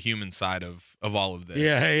about the human side of all of this.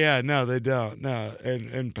 Yeah, no, they don't. No,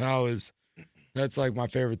 and Pau that's like my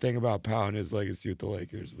favorite thing about Pau and his legacy with the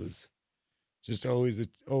Lakers was just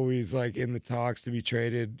always like in the talks to be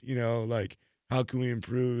traded. You know, like how can we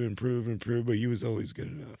improve? But he was always good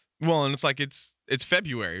enough. Well, and it's like it's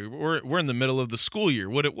February. We're in the middle of the school year.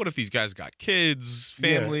 What if these guys got kids,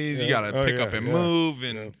 families? Yeah. You got to pick up and move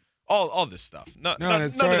and Yeah. all this stuff. No, None and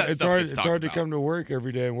of that it's stuff hard. gets It's talked hard to about. come to work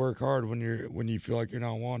every day and work hard when you feel like you're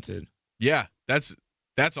not wanted. Yeah, that's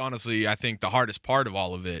honestly, I think, the hardest part of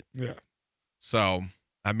all of it. Yeah. So,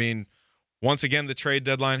 I mean, once again, the trade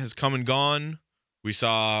deadline has come and gone. We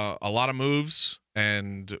saw a lot of moves,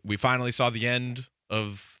 and we finally saw the end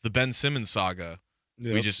of the Ben Simmons saga.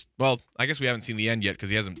 Yep. I guess we haven't seen the end yet because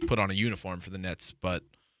he hasn't put on a uniform for the Nets, but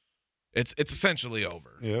it's essentially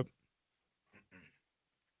over. Yep.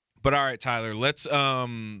 But all right, Tyler, let's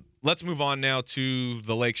move on now to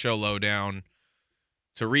the Lake Show Lowdown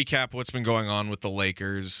to recap what's been going on with the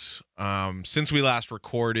Lakers. Since we last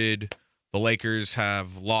recorded, the Lakers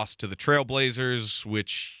have lost to the Trailblazers,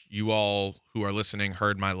 which you all who are listening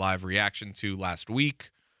heard my live reaction to last week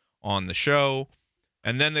on the show.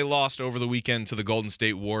 And then they lost over the weekend to the Golden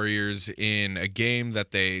State Warriors in a game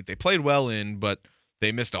that they played well in, but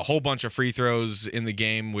they missed a whole bunch of free throws in the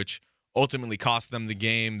game, which ultimately cost them the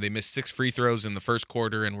game. They missed 6 free throws in the first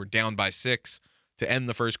quarter and were down by 6 to end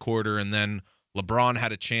the first quarter. And then LeBron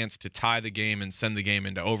had a chance to tie the game and send the game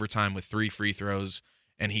into overtime with 3 free throws,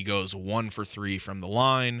 and he goes 1 for 3 from the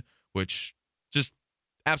line, which just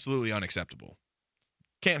absolutely unacceptable.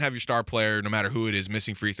 Can't have your star player, no matter who it is,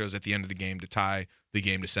 missing free throws at the end of the game to tie the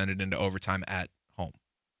game to send it into overtime at home.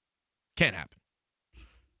 Can't happen.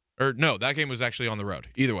 Or no, that game was actually on the road.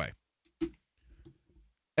 Either way.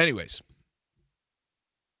 Anyways,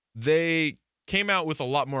 they came out with a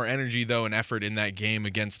lot more energy, though, and effort in that game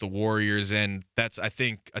against the Warriors, and that's, I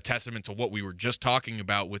think, a testament to what we were just talking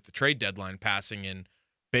about with the trade deadline passing and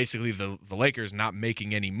basically the Lakers not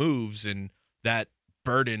making any moves and that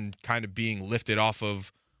burden kind of being lifted off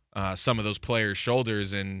of some of those players'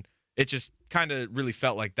 shoulders, and it just kind of really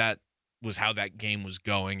felt like that was how that game was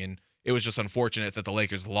going, and it was just unfortunate that the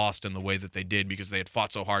Lakers lost in the way that they did because they had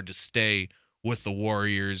fought so hard to stay with the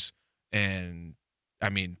Warriors, and I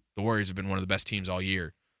mean, the Warriors have been one of the best teams all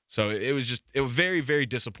year. So it was a very, very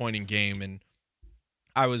disappointing game, and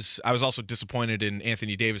I was also disappointed in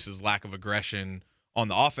Anthony Davis's lack of aggression on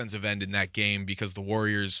the offensive end in that game because the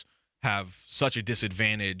Warriors have such a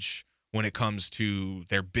disadvantage when it comes to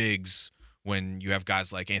their bigs when you have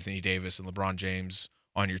guys like Anthony Davis and LeBron James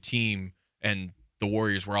on your team, and the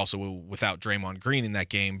Warriors were also without Draymond Green in that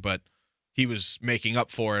game, but he was making up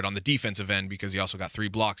for it on the defensive end because he also got 3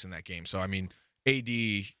 blocks in that game. So I mean, AD,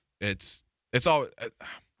 it's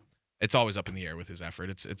always up in the air with his effort.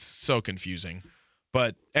 It's so confusing.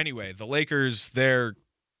 But anyway, the Lakers, they're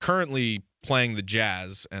currently playing the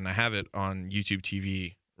Jazz, and I have it on YouTube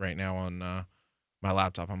TV right now on my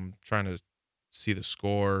laptop. I'm trying to see the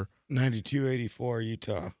score. 92-84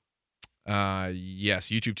 Utah. Yes,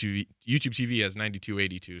 YouTube TV has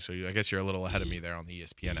 92-82, so I guess you're a little ahead of me there on the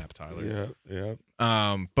ESPN app, Tyler. Yeah.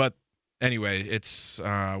 But anyway, it's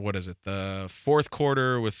what is it? The fourth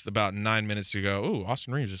quarter with about 9 minutes to go. Ooh,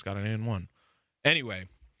 Austin Reeves just got an and one. Anyway,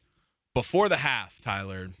 before the half,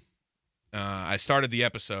 Tyler, I started the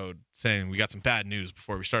episode saying we got some bad news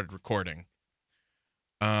before we started recording.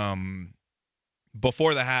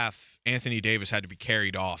 Before the half, Anthony Davis had to be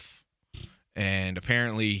carried off, and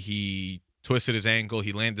apparently he twisted his ankle.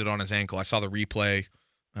 He landed on his ankle. I saw the replay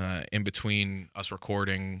in between us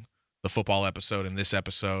recording the football episode and this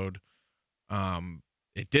episode.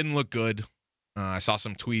 It didn't look good. I saw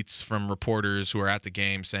some tweets from reporters who were at the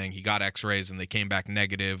game saying he got x-rays and they came back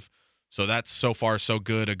negative. So that's so far so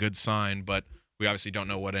good, a good sign. But we obviously don't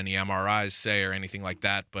know what any MRIs say or anything like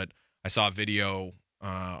that. But I saw a video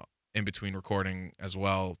in between recording as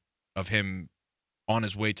well of him on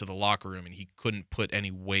his way to the locker room, and he couldn't put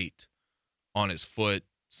any weight on his foot.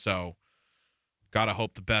 So gotta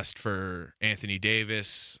hope the best for Anthony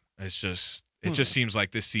Davis. It just seems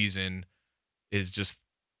like this season is just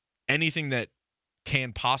anything that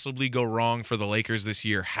can possibly go wrong for the Lakers this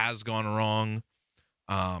year has gone wrong.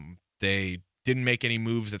 They didn't make any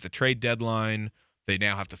moves at the trade deadline. They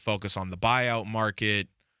now have to focus on the buyout market.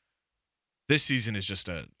 This season is just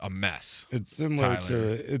a mess. It's similar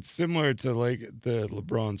Tyler. to like the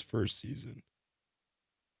LeBron's first season.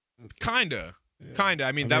 Kinda.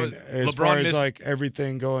 I mean, as LeBron far as missed. like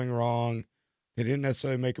everything going wrong. They didn't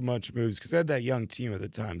necessarily make a bunch of moves because they had that young team at the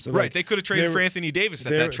time. So Right, like, they could have traded for Anthony Davis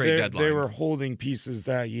at that trade deadline. They were holding pieces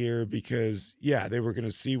that year because they were going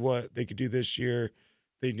to see what they could do this year.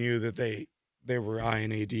 They knew that they were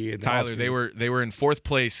eyeing AD. And Tyler, they were in fourth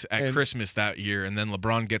place at Christmas that year, and then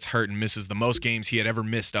LeBron gets hurt and misses the most games he had ever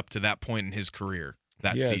missed up to that point in his career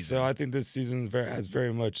that season. So I think this season has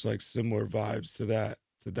very much like similar vibes to that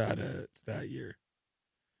year.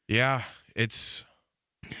 Yeah, it's.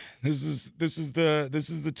 This is the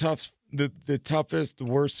toughest, the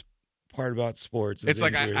worst part about sports. It's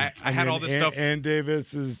like I had all this stuff. And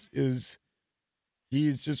Davis is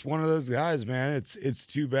he's just one of those guys, man. It's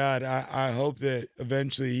too bad. I hope that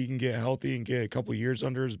eventually he can get healthy and get a couple years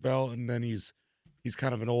under his belt, and then he's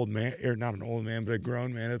kind of an old man, or not an old man, but a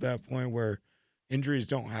grown man at that point where injuries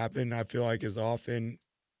don't happen. I feel like as often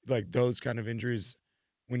like those kind of injuries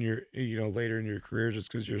when you're later in your career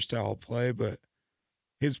just because your style of play, but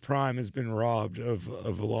his prime has been robbed of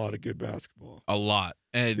a lot of good basketball. A lot.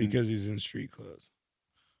 And because he's in street clothes.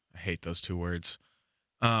 I hate those two words.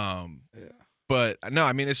 But no,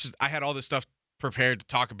 I mean, it's just I had all this stuff prepared to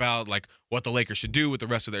talk about, like what the Lakers should do with the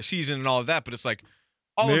rest of their season and all of that. But it's like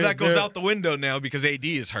all of that goes out the window now because AD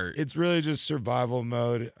is hurt. It's really just survival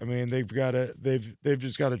mode. I mean, they've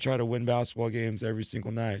just got to try to win basketball games every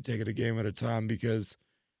single night, take it a game at a time, because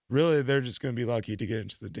really they're just going to be lucky to get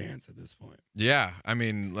into the dance at this point. Yeah, I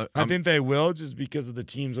mean, I think they will just because of the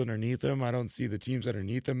teams underneath them. I don't see the teams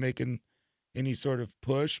underneath them making any sort of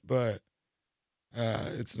push, but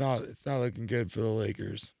it's not looking good for the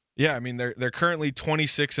Lakers. Yeah, I mean they're currently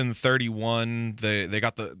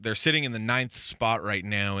 26-31. They're sitting in the 9th spot right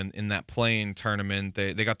now in that play-in tournament.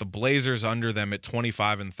 They got the Blazers under them at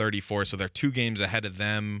 25-34, so they're 2 games ahead of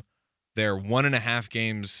them. They're 1.5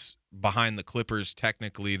 games behind the Clippers.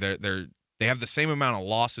 Technically, they have the same amount of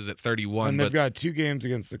losses at 31. And they've got 2 games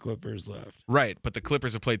against the Clippers left. Right, but the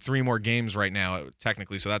Clippers have played 3 more games right now,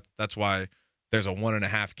 technically, so that's why there's a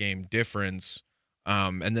 1.5 game difference.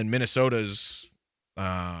 And then Minnesota's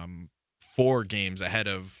 4 games ahead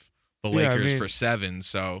of the Lakers for 7.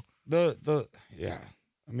 So I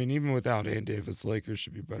mean, even without Ant Davis, Lakers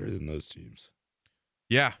should be better than those teams.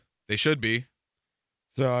 Yeah, they should be.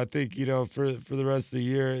 So I think, for the rest of the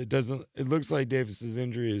year, it looks like Davis's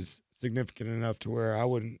injury is significant enough to where I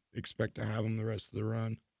wouldn't expect to have him the rest of the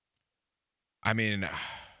run. I mean,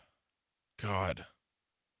 God.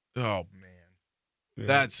 Oh man. Yeah.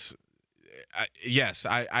 That's yes,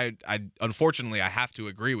 I unfortunately I have to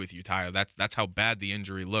agree with you, Tyler. That's how bad the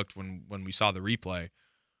injury looked when we saw the replay.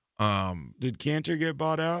 Did Cantor get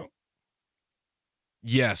bought out?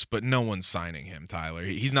 Yes, but no one's signing him, Tyler.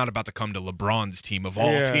 He's not about to come to LeBron's team of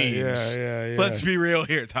all teams. Yeah. Let's be real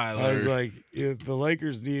here, Tyler. I was like, the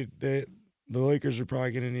Lakers the Lakers are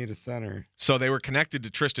probably going to need a center. So they were connected to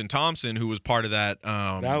Tristan Thompson, who was part of that.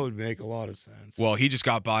 That would make a lot of sense. Well, he just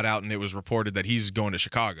got bought out, and it was reported that he's going to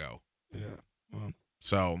Chicago. Yeah. Well,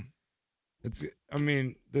 so this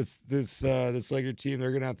Laker team,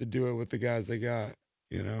 they're going to have to do it with the guys they got.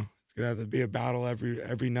 You know, it's going to have to be a battle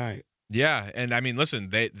every night. Yeah, and I mean, listen,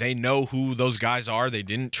 they know who those guys are. They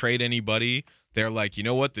didn't trade anybody. They're like, you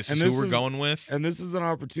know what, this is who we're going with. And this is an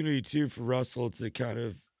opportunity too for Russell to kind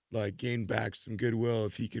of like gain back some goodwill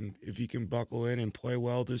if he can buckle in and play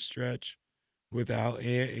well this stretch without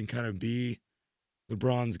it and kind of be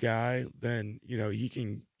LeBron's guy. Then he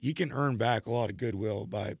can earn back a lot of goodwill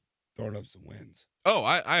by throwing up some wins. Oh,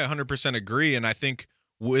 I 100% agree, and I think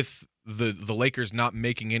with the Lakers not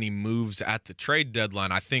making any moves at the trade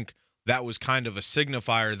deadline, I think that was kind of a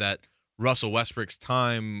signifier that Russell Westbrook's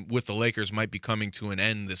time with the Lakers might be coming to an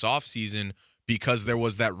end this offseason, because there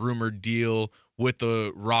was that rumored deal with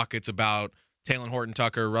the Rockets about Talen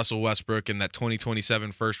Horton-Tucker, Russell Westbrook, and that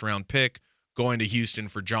 2027 first-round pick going to Houston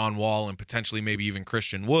for John Wall and potentially maybe even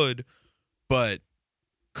Christian Wood. But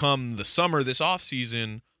come the summer this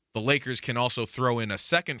offseason, the Lakers can also throw in a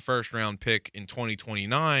second first-round pick in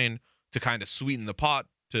 2029 to kind of sweeten the pot,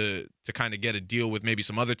 to kind of get a deal with maybe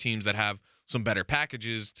some other teams that have some better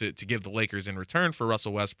packages to give the Lakers in return for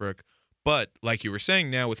Russell Westbrook. But like you were saying,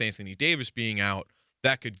 now with Anthony Davis being out,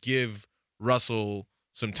 that could give Russell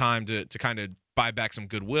some time to kind of buy back some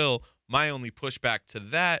goodwill. My only pushback to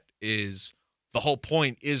that is the whole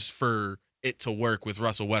point is for it to work with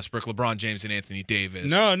Russell Westbrook, LeBron James, and Anthony Davis.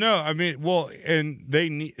 No. I mean, and they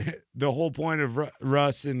need the whole point of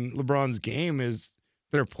Russ and LeBron's game is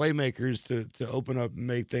they're playmakers to open up and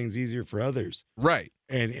make things easier for others. Right.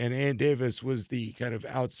 And Davis was the kind of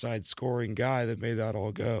outside scoring guy that made that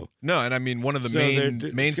all go. No, and I mean, one of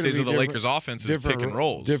the mainstays of the Lakers offense is pick and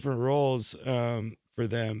rolls. Different roles for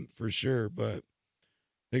them, for sure, but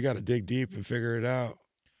they got to dig deep and figure it out.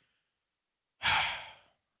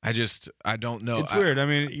 I don't know. It's weird. I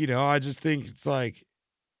mean, I just think it's like,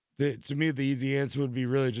 to me, the easy answer would be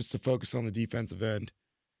really just to focus on the defensive end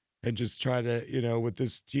and just try to, with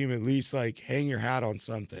this team, at least like hang your hat on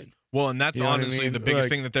something. Well, and that's honestly the biggest like,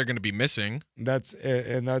 thing that they're going to be missing. That's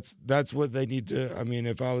what they need to. I mean,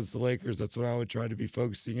 if I was the Lakers, that's what I would try to be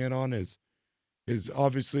focusing in on. Is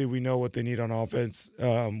obviously we know what they need on offense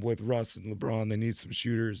with Russ and LeBron. They need some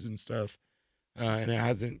shooters and stuff, and it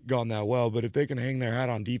hasn't gone that well. But if they can hang their hat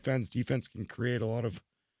on defense can create a lot of,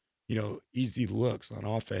 easy looks on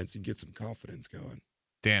offense and get some confidence going.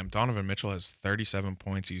 Damn, Donovan Mitchell has 37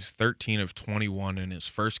 points. He's 13 of 21 in his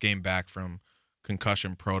first game back from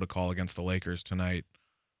concussion protocol against the Lakers tonight.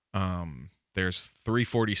 There's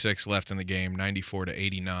 3:46 left in the game,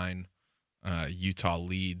 94-89. Utah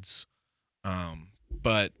leads.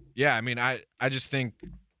 But yeah, I mean, I just think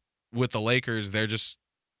with the Lakers, they're just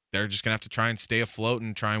gonna have to try and stay afloat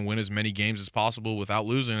and try and win as many games as possible without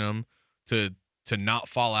losing them to not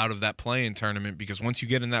fall out of that play-in tournament, because once you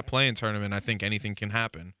get in that play-in tournament, I think anything can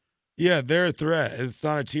happen. Yeah, they're a threat. It's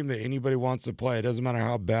not a team that anybody wants to play. It doesn't matter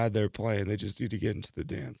how bad they're playing. They just need to get into the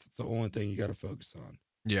dance. It's the only thing you got to focus on.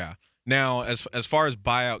 Yeah. Now, as far as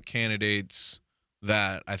buyout candidates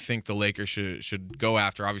that I think the Lakers should go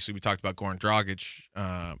after, obviously we talked about Goran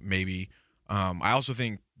Dragic, maybe. I also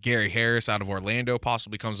think Gary Harris out of Orlando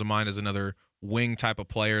possibly comes to mind as another wing type of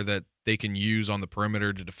player that they can use on the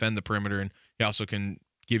perimeter to defend the perimeter, and he also can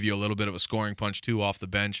give you a little bit of a scoring punch too off the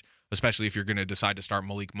bench, especially if you're going to decide to start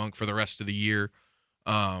Malik Monk for the rest of the year.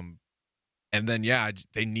 And then,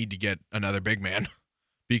 they need to get another big man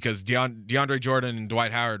because DeAndre Jordan and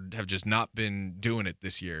Dwight Howard have just not been doing it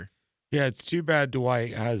this year. Yeah, it's too bad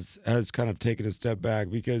Dwight has kind of taken a step back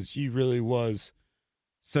because he really was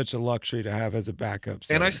such a luxury to have as a backup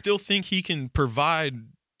center. And I still think he can provide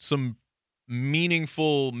some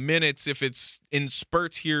meaningful minutes if it's in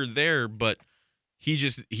spurts here or there, but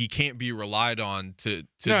he can't be relied on to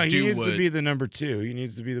no, he do needs what, to be the number two. He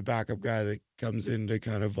needs to be the backup guy that comes in to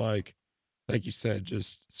kind of like you said,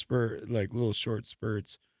 just like little short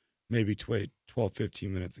spurts, maybe 12,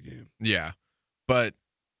 15 minutes a game. Yeah. But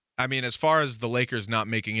I mean, as far as the Lakers not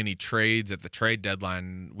making any trades at the trade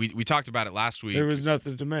deadline, we talked about it last week. There was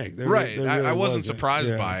nothing to make. There really I wasn't wasn't.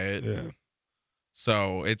 surprised by it. Yeah.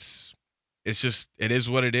 So it's just, it is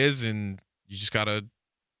what it is, and you just got to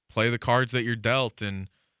play the cards that you're dealt. And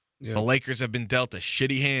the Lakers have been dealt a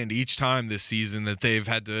shitty hand each time this season that they've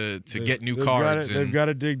had to get new cards. They've got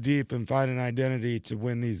to dig deep and find an identity to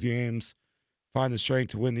win these games, find the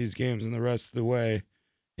strength to win these games, and the rest of the way,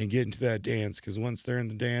 and get into that dance, because once they're in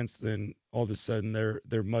the dance, then all of a sudden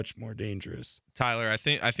they're much more dangerous. Tyler, I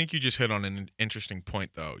think you just hit on an interesting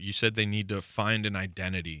point, though. You said they need to find an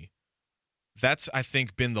identity. That's, I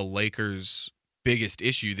think, been the Lakers' biggest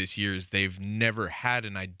issue this year is they've never had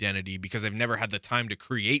an identity because they've never had the time to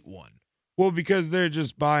create one. Well, because they're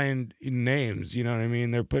just buying names, you know what I mean?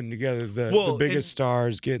 They're putting together the biggest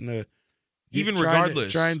stars, getting the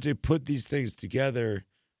trying to put these things together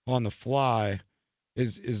on the fly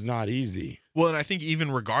is not easy. Well, and I think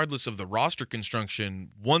even regardless of the roster construction,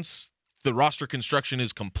 once the roster construction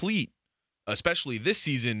is complete, especially this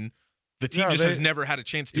season, the team has never had a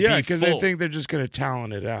chance to be full. Yeah, because they think they're just going to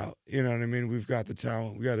talent it out. You know what I mean? We've got the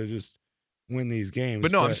talent. We got to just win these games.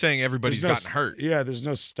 But no, I'm saying everybody's gotten hurt. Yeah, there's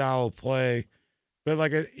no style of play. But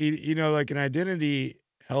like an identity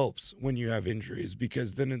helps when you have injuries,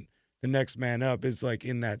 because then the next man up is like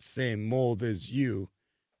in that same mold as you.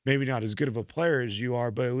 Maybe not as good of a player as you are,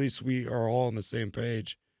 but at least we are all on the same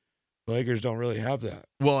page. The Lakers don't really have that.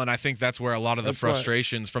 Well, and I think that's where a lot of the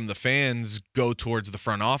frustrations from the fans go towards the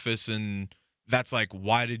front office, and that's like,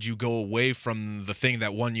 why did you go away from the thing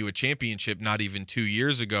that won you a championship not even 2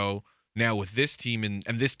 years ago now with this team, and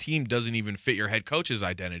this team doesn't even fit your head coach's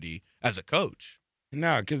identity as a coach?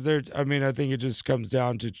 No, because I think it just comes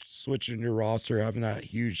down to switching your roster, having that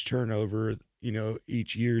huge turnover,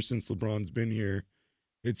 each year since LeBron's been here.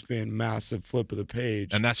 It's been massive flip of the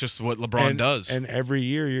page. And that's just what LeBron does. And every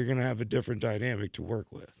year you're going to have a different dynamic to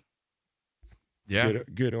work with. Yeah.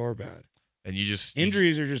 Good or bad. And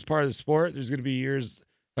injuries are just part of the sport. There's going to be years,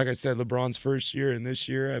 like I said, LeBron's first year and this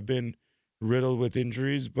year have been riddled with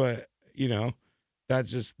injuries, but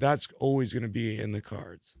that's always going to be in the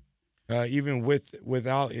cards. Even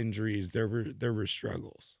without injuries, there were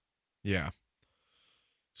struggles. Yeah.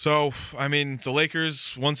 So, the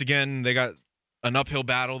Lakers, once again, they got an uphill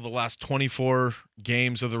battle the last 24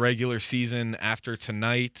 games of the regular season after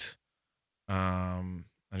tonight. I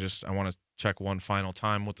want to check one final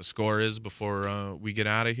time what the score is before we get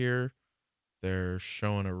out of here. They're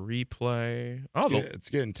showing a replay. It's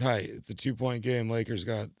getting tight. It's a 2-point game. Lakers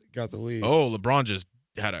got the lead. Oh, LeBron just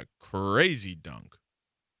had a crazy dunk.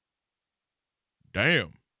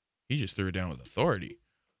 Damn. He just threw it down with authority.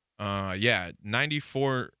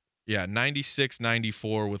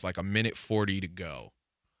 96-94 with like a minute 40 to go.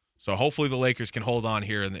 So hopefully the Lakers can hold on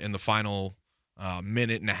here in the final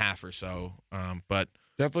minute and a half or so. But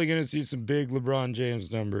definitely going to see some big LeBron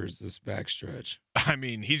James numbers this backstretch.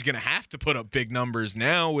 He's going to have to put up big numbers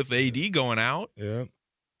now with AD going out. Yeah.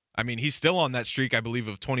 He's still on that streak, I believe,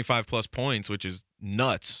 of 25-plus points, which is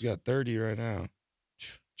nuts. He's got 30 right now.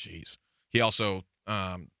 Jeez. He also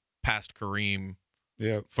passed Kareem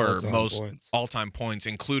for most all-time points,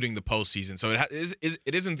 including the postseason. So it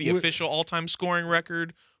isn't the official all-time scoring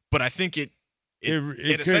record, but I think it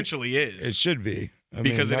essentially is. It should be.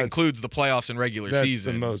 Because it includes the playoffs and regular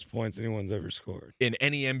season. That's the most points anyone's ever scored. In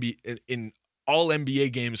any in all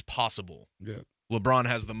NBA games possible. Yeah. LeBron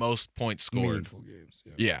has the most points scored. Meaningful games.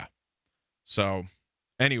 Yeah. So,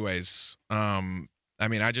 anyways, I'm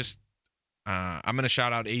going to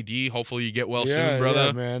shout out AD. Hopefully you get well soon, brother.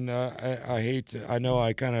 Yeah, man. I hate to. I know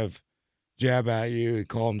I kind of jab at you and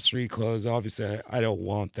call him street clothes. Obviously, I don't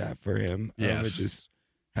want that for him. Yes. It just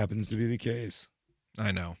happens to be the case.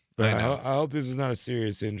 I know. But I hope this is not a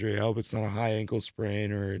serious injury. I hope it's not a high ankle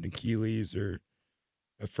sprain or an Achilles or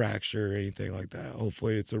a fracture or anything like that.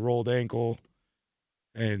 Hopefully it's a rolled ankle,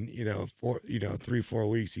 and 3-4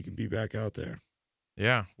 weeks he can be back out there.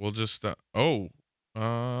 Yeah, we'll just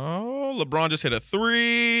LeBron just hit a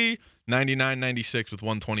 3, 99-96 with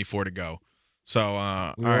 124 to go.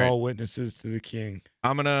 So we're all witnesses to the king.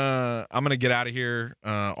 I'm gonna get out of here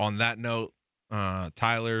on that note.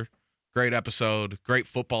 Tyler, great episode, great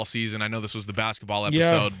football season. I know this was the basketball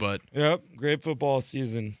episode, but great football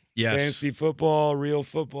season. Yes, fantasy football, real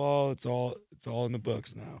football. It's all in the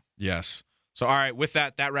books now. Yes. So all right, with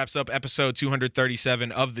that wraps up episode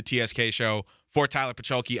 237 of the TSK Show. For Tyler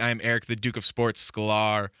Pacholke, I am Eric, the Duke of Sports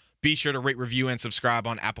Sklar. Be sure to rate, review, and subscribe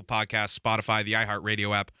on Apple Podcasts, Spotify, the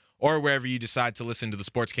iHeartRadio app, or wherever you decide to listen to the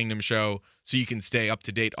Sports Kingdom Show so you can stay up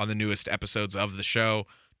to date on the newest episodes of the show.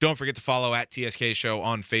 Don't forget to follow at TSK Show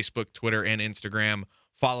on Facebook, Twitter, and Instagram.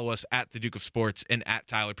 Follow us at the Duke of Sports and at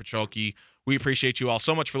Tyler Pacholke. We appreciate you all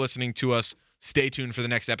so much for listening to us. Stay tuned for the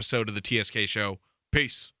next episode of the TSK Show.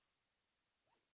 Peace.